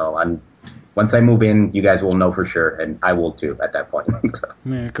happens. So once I move in, you guys will know for sure, and I will too at that point. So.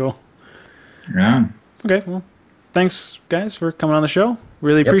 Yeah, cool. Yeah. Okay, well, thanks, guys, for coming on the show.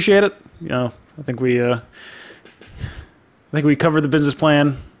 Really appreciate it. I think we covered the business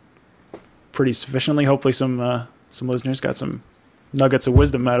plan pretty sufficiently. Hopefully, some listeners got some nuggets of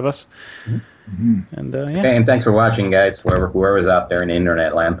wisdom out of us. Mm-hmm. And Okay, and thanks for watching, guys. Whoever's out there in the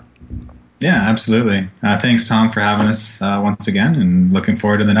internet land. Yeah, absolutely. Thanks, Tom, for having us once again, and looking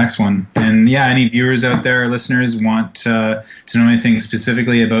forward to the next one. And yeah, any viewers out there, listeners, want to know anything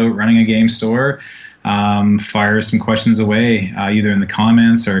specifically about running a game store, fire some questions away, either in the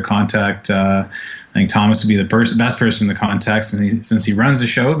comments or contact. I think Thomas would be the best person to contact since he runs the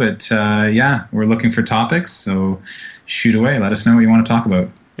show. But yeah, we're looking for topics, so shoot away. Let us know what you want to talk about.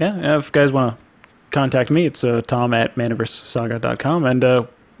 Yeah, if you guys want to contact me, it's tom@maniversesaga.com. And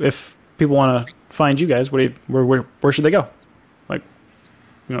if people want to find you guys, where should they go? Like,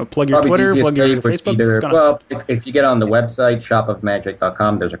 plug your Probably Twitter, plug your Facebook. If you get on the website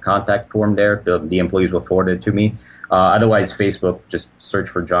shopofmagic.com, there's a contact form there. The employees will forward it to me. Otherwise, Facebook, just search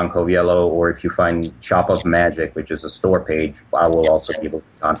for John Coviello, or if you find Shop of Magic, which is a store page, I will also be able to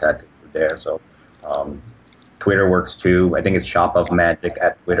contact it there. So Twitter works too. I think it's Shop of Magic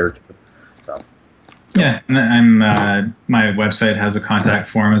at Twitter. So. Yeah, and my website has a contact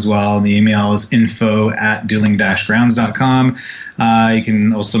form as well. The email is info@dueling-grounds.com. You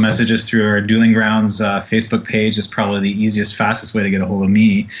can also message us through our Dueling Grounds Facebook page. It's probably the easiest, fastest way to get a hold of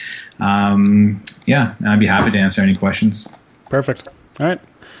me. Yeah, I'd be happy to answer any questions. Perfect. All right.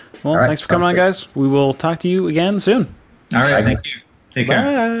 Well, thanks for coming on, guys. We will talk to you again soon. All right, thank you. Take care.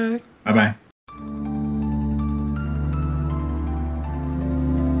 Bye. Bye-bye.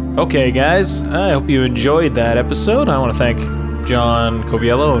 Okay, guys, I hope you enjoyed that episode. I want to thank John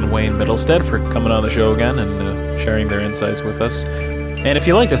Coviello and Wayne Middlestead for coming on the show again and sharing their insights with us. And if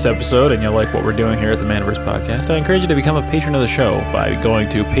you like this episode and you like what we're doing here at the Manaverse Podcast, I encourage you to become a patron of the show by going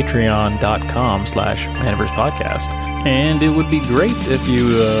to patreon.com/manaversepodcast. And it would be great if you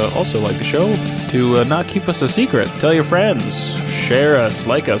also like the show to not keep us a secret. Tell your friends, share us,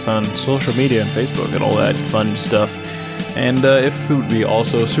 like us on social media and Facebook and all that fun stuff. And it would be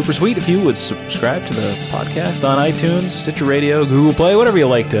also super sweet if you would subscribe to the podcast on iTunes, Stitcher Radio, Google Play, whatever you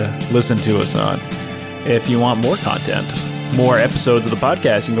like to listen to us on. If you want more content, more episodes of the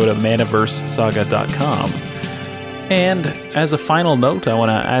podcast, you can go to manaversesaga.com. And as a final note, I want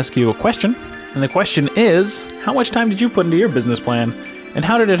to ask you a question. And the question is, how much time did you put into your business plan? And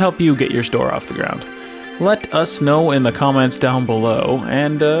how did it help you get your store off the ground? Let us know in the comments down below.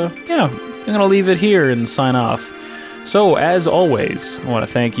 And yeah, I'm going to leave it here and sign off. So, as always, I want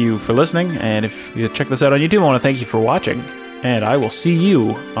to thank you for listening, and if you check this out on YouTube, I want to thank you for watching, and I will see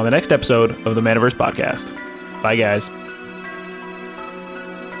you on the next episode of the Manaverse Podcast. Bye, guys.